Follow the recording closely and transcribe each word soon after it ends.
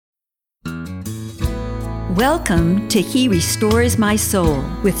Welcome to He Restores My Soul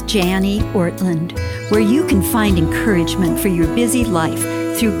with Janie Ortland, where you can find encouragement for your busy life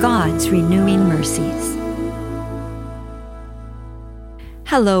through God's renewing mercies.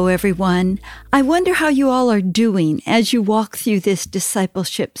 Hello, everyone. I wonder how you all are doing as you walk through this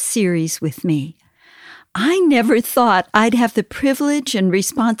discipleship series with me. I never thought I'd have the privilege and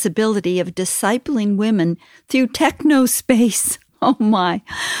responsibility of discipling women through techno space. Oh my.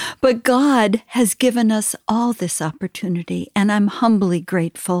 But God has given us all this opportunity, and I'm humbly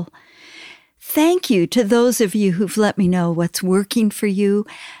grateful. Thank you to those of you who've let me know what's working for you,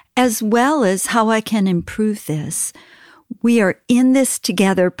 as well as how I can improve this. We are in this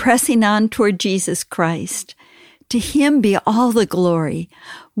together, pressing on toward Jesus Christ. To Him be all the glory.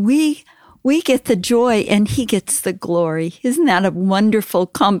 We get the joy, and He gets the glory. Isn't that a wonderful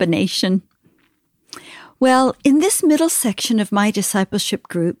combination? Well, in this middle section of my discipleship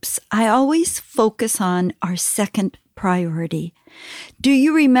groups, I always focus on our second priority. Do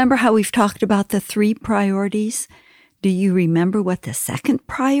you remember how we've talked about the 3 priorities? Do you remember what the second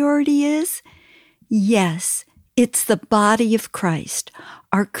priority is? Yes, it's the body of Christ,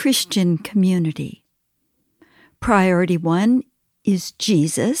 our Christian community. Priority 1 is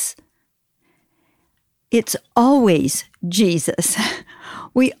Jesus. It's always Jesus.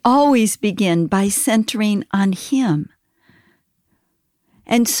 We always begin by centering on Him.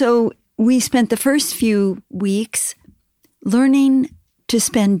 And so we spent the first few weeks learning to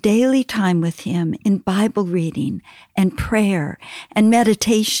spend daily time with Him in Bible reading and prayer and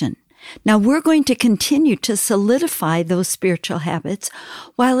meditation. Now we're going to continue to solidify those spiritual habits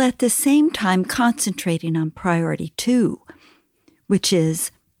while at the same time concentrating on priority 2, which is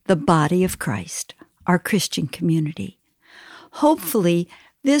the body of Christ, our Christian community. Hopefully,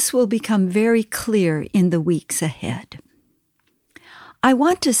 this will become very clear in the weeks ahead. I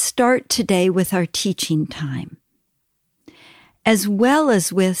want to start today with our teaching time, as well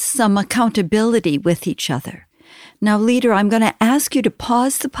as with some accountability with each other. Now, leader, I'm going to ask you to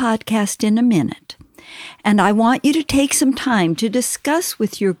pause the podcast in a minute, and I want you to take some time to discuss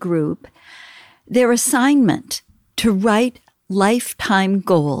with your group their assignment to write lifetime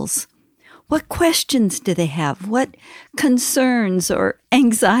goals. What questions do they have? What concerns or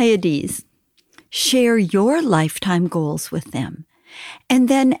anxieties? Share your lifetime goals with them. And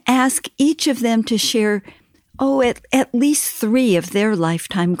then ask each of them to share, at least 3 of their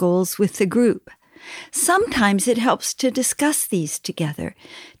lifetime goals with the group. Sometimes it helps to discuss these together,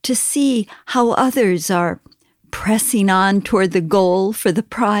 to see how others are pressing on toward the goal for the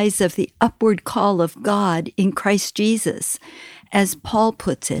prize of the upward call of God in Christ Jesus, as Paul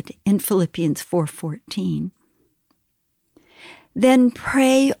puts it in Philippians 4:14. Then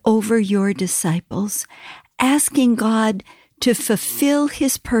pray over your disciples, asking God to fulfill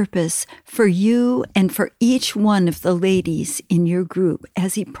His purpose for you and for each one of the ladies in your group,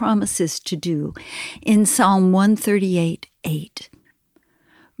 as He promises to do in Psalm 138:8.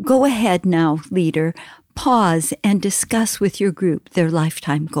 Go ahead now, leader. Pause and discuss with your group their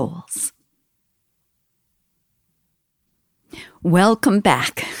lifetime goals. Welcome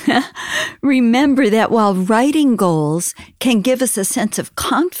back. Remember that while writing goals can give us a sense of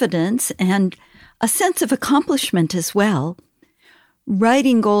confidence and a sense of accomplishment as well,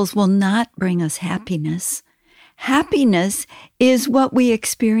 writing goals will not bring us happiness. Happiness is what we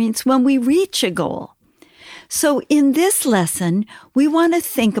experience when we reach a goal. So in this lesson, we want to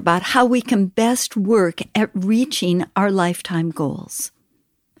think about how we can best work at reaching our lifetime goals.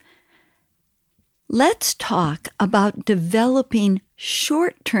 Let's talk about developing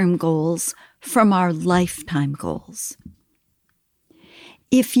short-term goals from our lifetime goals.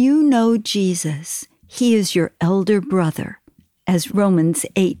 If you know Jesus, He is your elder brother, as Romans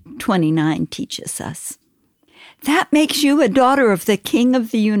 8:29 teaches us. That makes you a daughter of the King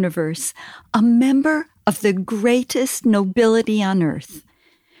of the universe, a member of the greatest nobility on earth.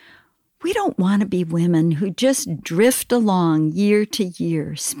 We don't want to be women who just drift along year to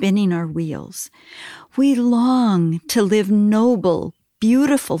year, spinning our wheels. We long to live noble,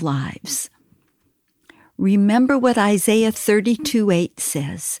 beautiful lives. Remember what Isaiah 32:8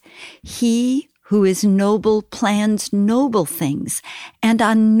 says. He who is noble plans noble things, and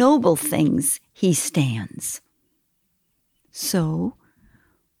on noble things he stands. So,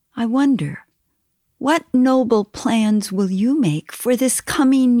 I wonder, what noble plans will you make for this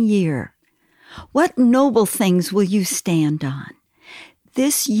coming year? What noble things will you stand on?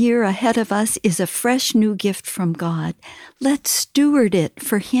 This year ahead of us is a fresh new gift from God. Let's steward it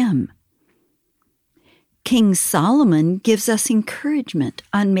for Him. King Solomon gives us encouragement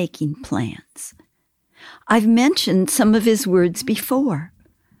on making plans. I've mentioned some of his words before.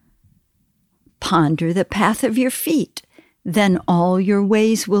 Ponder the path of your feet, then all your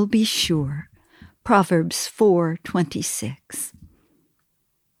ways will be sure. Proverbs 4:26.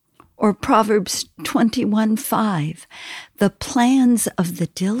 Or Proverbs 21:5. The plans of the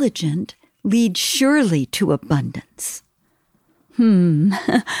diligent lead surely to abundance.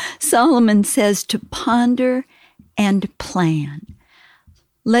 Solomon says to ponder and plan.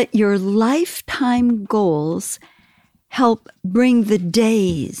 Let your lifetime goals help bring the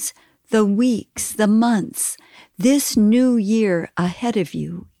days, the weeks, the months, this new year ahead of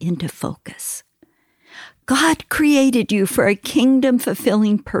you into focus. God created you for a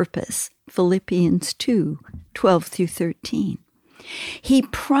kingdom-fulfilling purpose, Philippians 2:12-13. He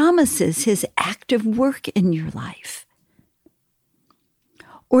promises his active work in your life.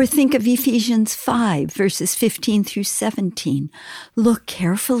 Or think of Ephesians 5, verses 15-17. Look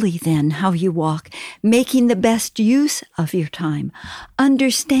carefully then how you walk, making the best use of your time.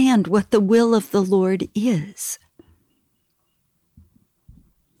 Understand what the will of the Lord is.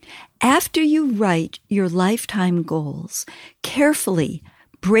 After you write your lifetime goals, carefully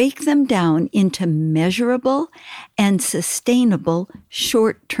break them down into measurable and sustainable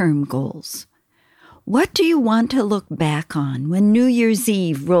short-term goals. What do you want to look back on when New Year's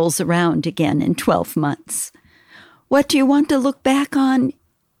Eve rolls around again in 12 months? What do you want to look back on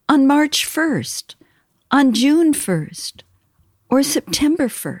March 1st, on June 1st, or September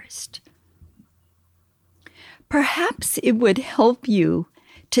 1st? Perhaps it would help you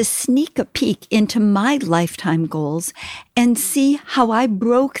to sneak a peek into my lifetime goals and see how I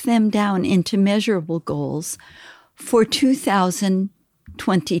broke them down into measurable goals for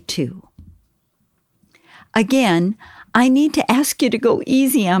 2022. Again, I need to ask you to go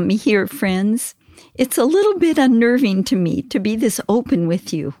easy on me here, friends. It's a little bit unnerving to me to be this open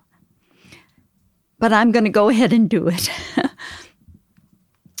with you, but I'm going to go ahead and do it.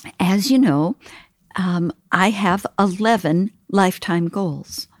 As you know, I have 11 lifetime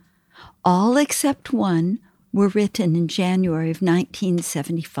goals. All except one were written in January of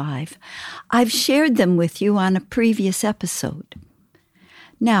 1975. I've shared them with you on a previous episode.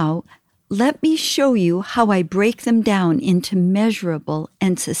 Now, let me show you how I break them down into measurable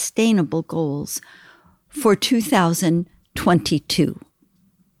and sustainable goals for 2022.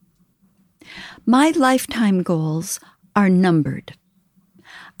 My lifetime goals are numbered.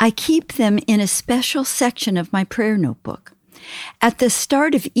 I keep them in a special section of my prayer notebook. At the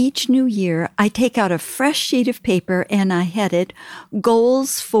start of each new year, I take out a fresh sheet of paper and I head it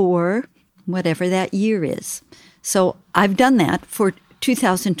Goals for whatever that year is. So I've done that for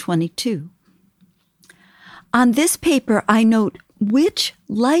 2022. On this paper, I note which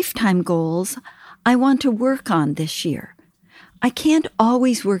lifetime goals I want to work on this year. I can't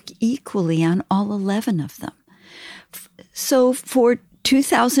always work equally on all 11 of them. So for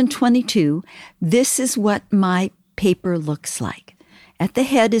 2022, this is what my paper looks like. At the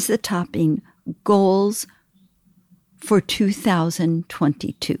head is the topping, Goals for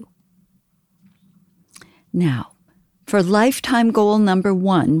 2022. Now, for lifetime goal number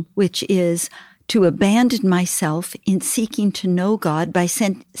 1, which is to abandon myself in seeking to know God by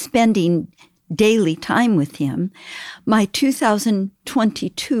spending daily time with Him, my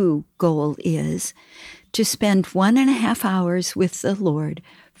 2022 goal is to spend 1.5 hours with the Lord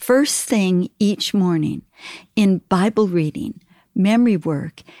first thing each morning in Bible reading, memory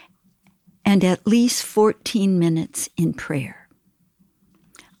work, and at least 14 minutes in prayer.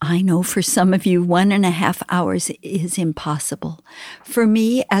 I know for some of you, 1.5 hours is impossible. For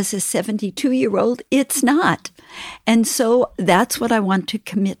me, as a 72-year-old, it's not. And so that's what I want to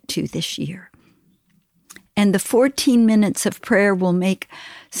commit to this year. And the 14 minutes of prayer will make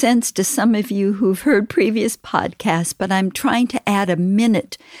sense to some of you who've heard previous podcasts, but I'm trying to add a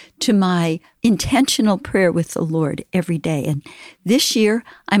minute to my intentional prayer with the Lord every day. And this year,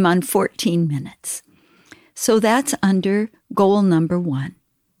 I'm on 14 minutes. So that's under goal number 1.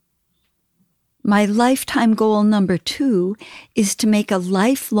 My lifetime goal number 2 is to make a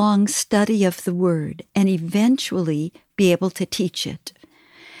lifelong study of the Word and eventually be able to teach it.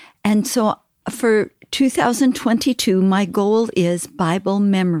 And so for 2022, my goal is Bible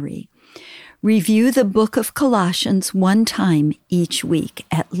memory. Review the book of Colossians 1 time each week,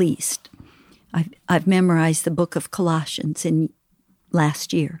 at least. I've memorized the book of Colossians in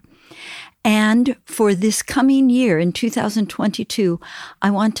last year. And for this coming year, in 2022,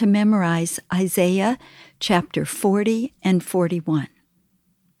 I want to memorize Isaiah chapter 40 and 41.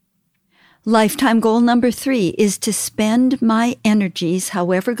 Lifetime goal number 3 is to spend my energies,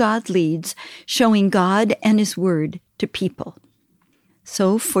 however God leads, showing God and His Word to people.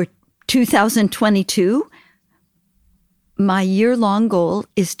 So for 2022, my year-long goal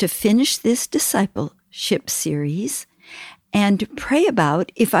is to finish this discipleship series and pray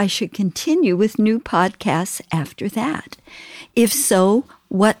about if I should continue with new podcasts after that. If so,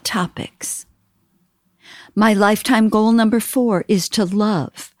 what topics? My lifetime goal number 4 is to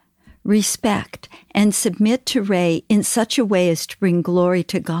love, respect, and submit to Ray in such a way as to bring glory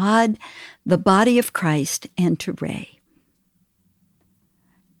to God, the body of Christ, and to Ray.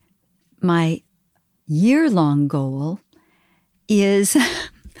 My year-long goal is,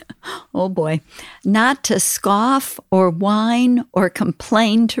 oh boy, not to scoff or whine or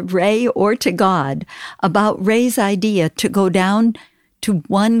complain to Ray or to God about Ray's idea to go down to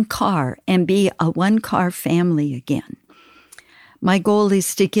one car and be a one-car family again. My goal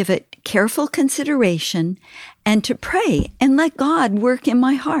is to give it careful consideration and to pray and let God work in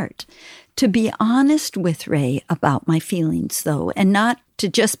my heart. To be honest with Ray about my feelings, though, and not to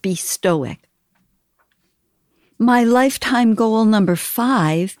just be stoic. My lifetime goal number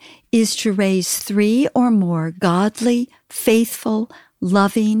 5 is to raise 3 or more godly, faithful,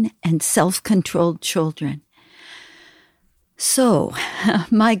 loving, and self-controlled children. So,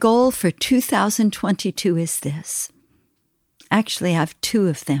 my goal for 2022 is this. Actually, I have 2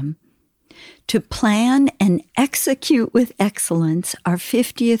 of them. To plan and execute with excellence our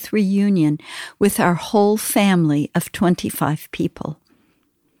 50th reunion with our whole family of 25 people.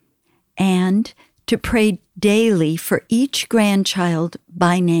 And to pray daily for each grandchild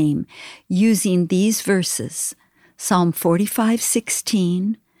by name using these verses, Psalm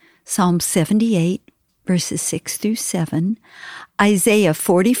 45:16, Psalm 78, verses 6 through 7, Isaiah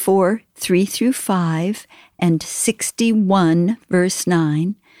 44, 3 through 5, and 61, verse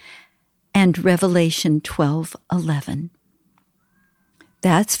 9, and Revelation 12:11.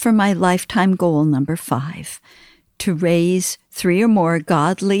 That's for my lifetime goal number 5, to raise 3 or more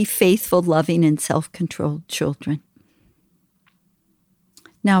godly, faithful, loving, and self-controlled children.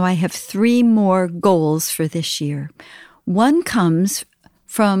 Now I have 3 more goals for this year. One comes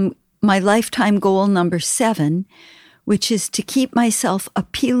from my lifetime goal number 7, which is to keep myself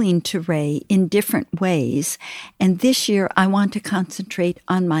appealing to Ray in different ways. And this year, I want to concentrate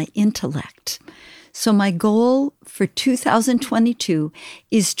on my intellect. So my goal for 2022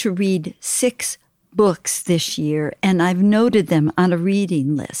 is to read 6 books this year, and I've noted them on a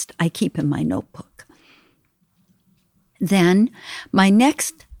reading list I keep in my notebook. Then my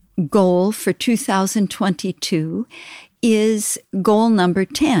next goal for 2022 is goal number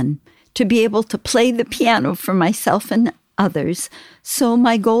 10, to be able to play the piano for myself and others. So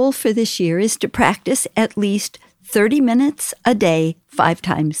my goal for this year is to practice at least 30 minutes a day, 5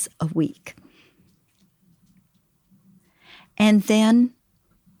 times a week. And then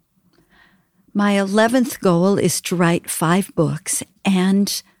my 11th goal is to write 5 books.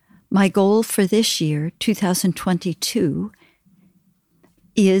 And my goal for this year, 2022,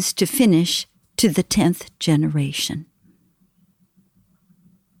 is to finish to the 10th generation.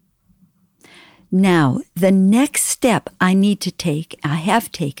 Now, the next step I need to take, I have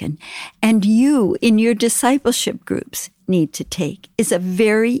taken, and you in your discipleship groups need to take, is a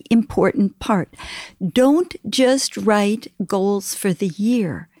very important part. Don't just write goals for the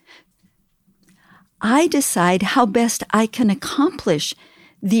year. I decide how best I can accomplish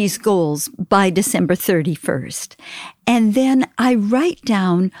these goals by December 31st. And then I write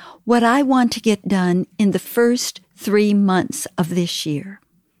down what I want to get done in the first 3 months of this year.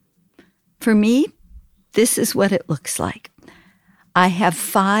 For me, this is what it looks like. I have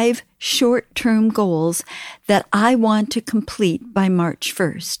 5 short-term goals that I want to complete by March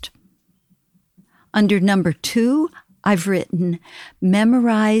 1st. Under number 2, I've written,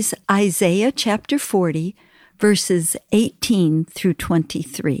 memorize Isaiah chapter 40, verses 18 through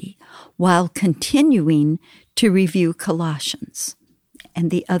 23, while continuing to review Colossians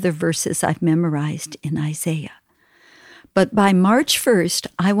and the other verses I've memorized in Isaiah. But by March 1st,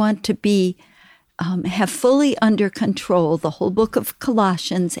 I want to have fully under control the whole book of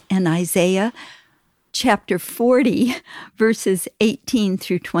Colossians and Isaiah chapter 40, verses 18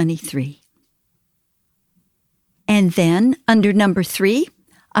 through 23. And then under number 3,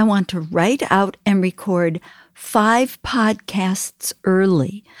 I want to write out and record 5 podcasts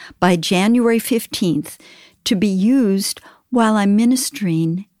early by January 15th to be used while I'm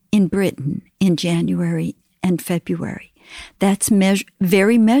ministering in Britain in January and February. That's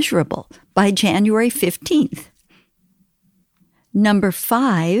very measurable by January 15th. Number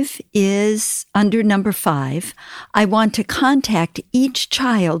 5 is, under number 5, I want to contact each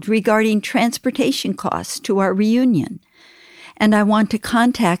child regarding transportation costs to our reunion. And I want to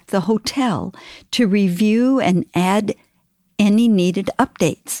contact the hotel to review and add any needed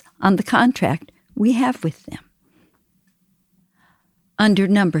updates on the contract we have with them. Under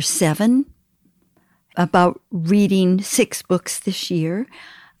number 7, about reading 6 books this year,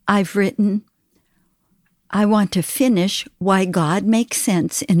 I've written, I want to finish Why God Makes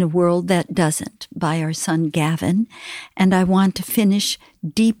Sense in a World That Doesn't by our son Gavin, and I want to finish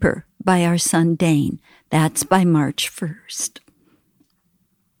Deeper by our son Dane. That's by March 1st.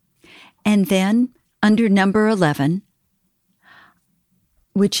 And then under number 11,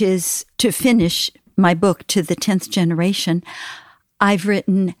 which is to finish my book To the 10th Generation, I've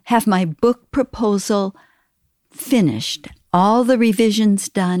written, have my book proposal finished, all the revisions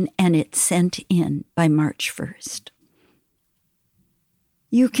done, and it's sent in by March 1st.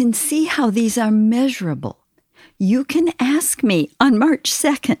 You can see how these are measurable. You can ask me on March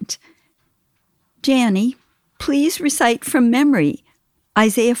 2nd, Janie, please recite from memory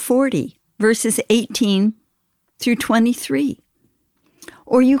Isaiah 40, verses 18 through 23.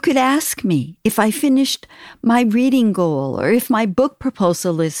 Or you could ask me if I finished my reading goal, or if my book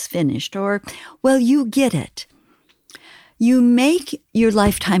proposal is finished, or, well, you get it. You make your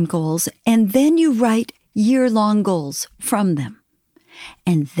lifetime goals, and then you write year-long goals from them.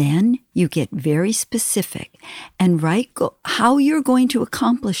 And then you get very specific and write how you're going to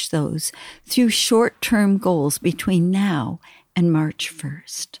accomplish those through short-term goals between now and March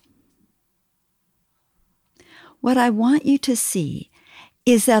 1st. What I want you to see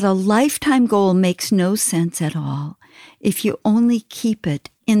is that a lifetime goal makes no sense at all if you only keep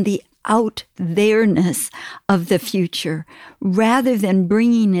it in the out there-ness of the future rather than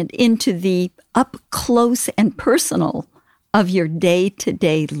bringing it into the up close and personal of your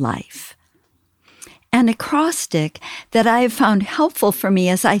day-to-day life. An acrostic that I have found helpful for me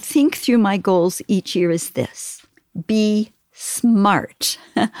as I think through my goals each year is this: be smart.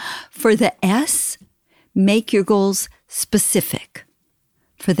 For the S, make your goals specific.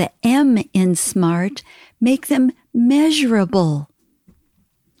 For the M in SMART, make them measurable.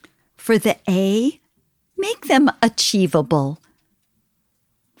 For the A, make them achievable.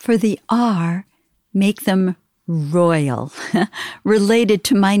 For the R, make them royal, related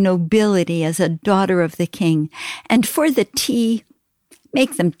to my nobility as a daughter of the king. And for the T,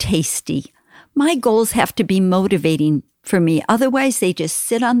 make them tasty. My goals have to be motivating for me. Otherwise, they just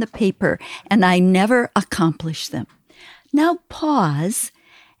sit on the paper and I never accomplish them. Now pause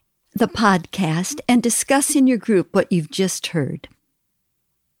the podcast and discuss in your group what you've just heard.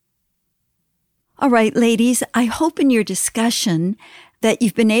 All right, ladies, I hope in your discussion that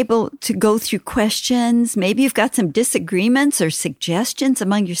you've been able to go through questions. Maybe you've got some disagreements or suggestions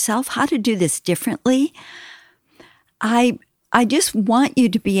among yourself how to do this differently. I just want you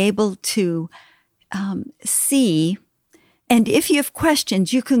to be able to see, and if you have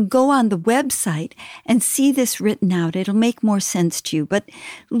questions, you can go on the website and see this written out. It'll make more sense to you. But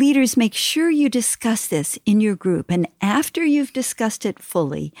leaders, make sure you discuss this in your group. And after you've discussed it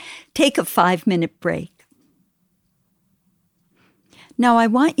fully, take a 5-minute break. Now, I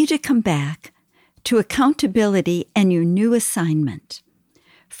want you to come back to accountability and your new assignment.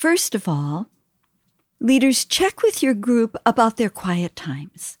 First of all, leaders, check with your group about their quiet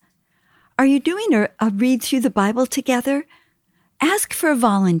times. Are you doing a read through the Bible together? Ask for a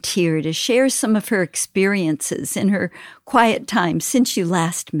volunteer to share some of her experiences in her quiet time since you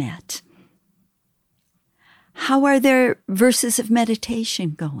last met. How are their verses of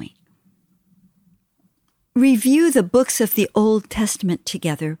meditation going? Review the books of the Old Testament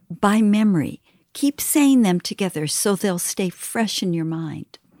together by memory. Keep saying them together so they'll stay fresh in your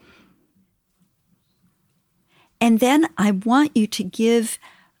mind. And then I want you to give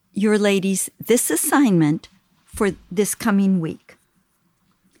your ladies this assignment for this coming week.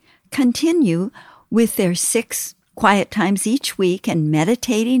 Continue with their 6 quiet times each week and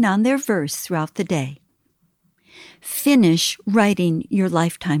meditating on their verse throughout the day. Finish writing your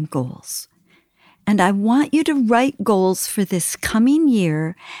lifetime goals. And I want you to write goals for this coming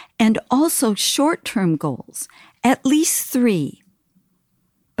year and also short-term goals, at least 3.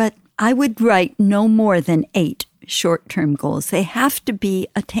 But I would write no more than 8 short-term goals. They have to be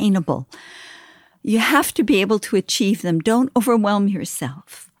attainable. You have to be able to achieve them. Don't overwhelm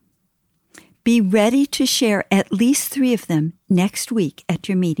yourself. Be ready to share at least 3 of them next week at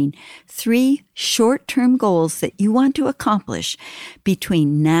your meeting. 3 short-term goals that you want to accomplish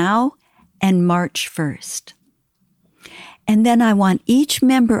between now and March 1st. And then I want each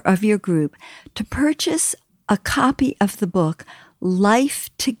member of your group to purchase a copy of the book Life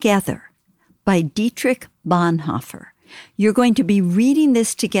Together by Dietrich Bonhoeffer. You're going to be reading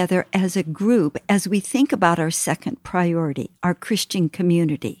this together as a group as we think about our second priority, our Christian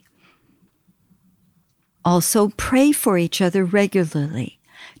community. Also, pray for each other regularly.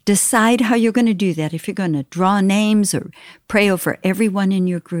 Decide how you're going to do that, if you're going to draw names or pray over everyone in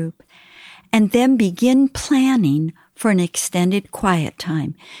your group. And then begin planning for an extended quiet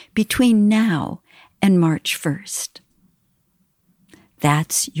time between now and March 1st.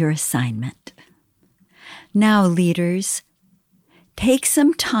 That's your assignment. Now, leaders, take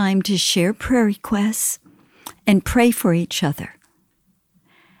some time to share prayer requests and pray for each other.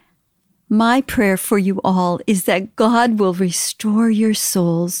 My prayer for you all is that God will restore your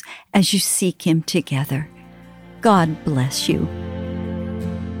souls as you seek Him together. God bless you.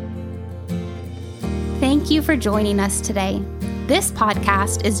 Thank you for joining us today. This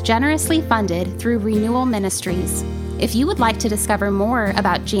podcast is generously funded through Renewal Ministries. If you would like to discover more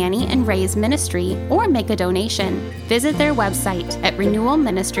about Janie and Ray's ministry or make a donation, visit their website at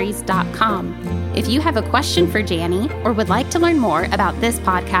renewalministries.com. If you have a question for Janie or would like to learn more about this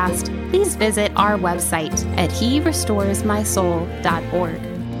podcast, please visit our website at herestoresmysoul.org.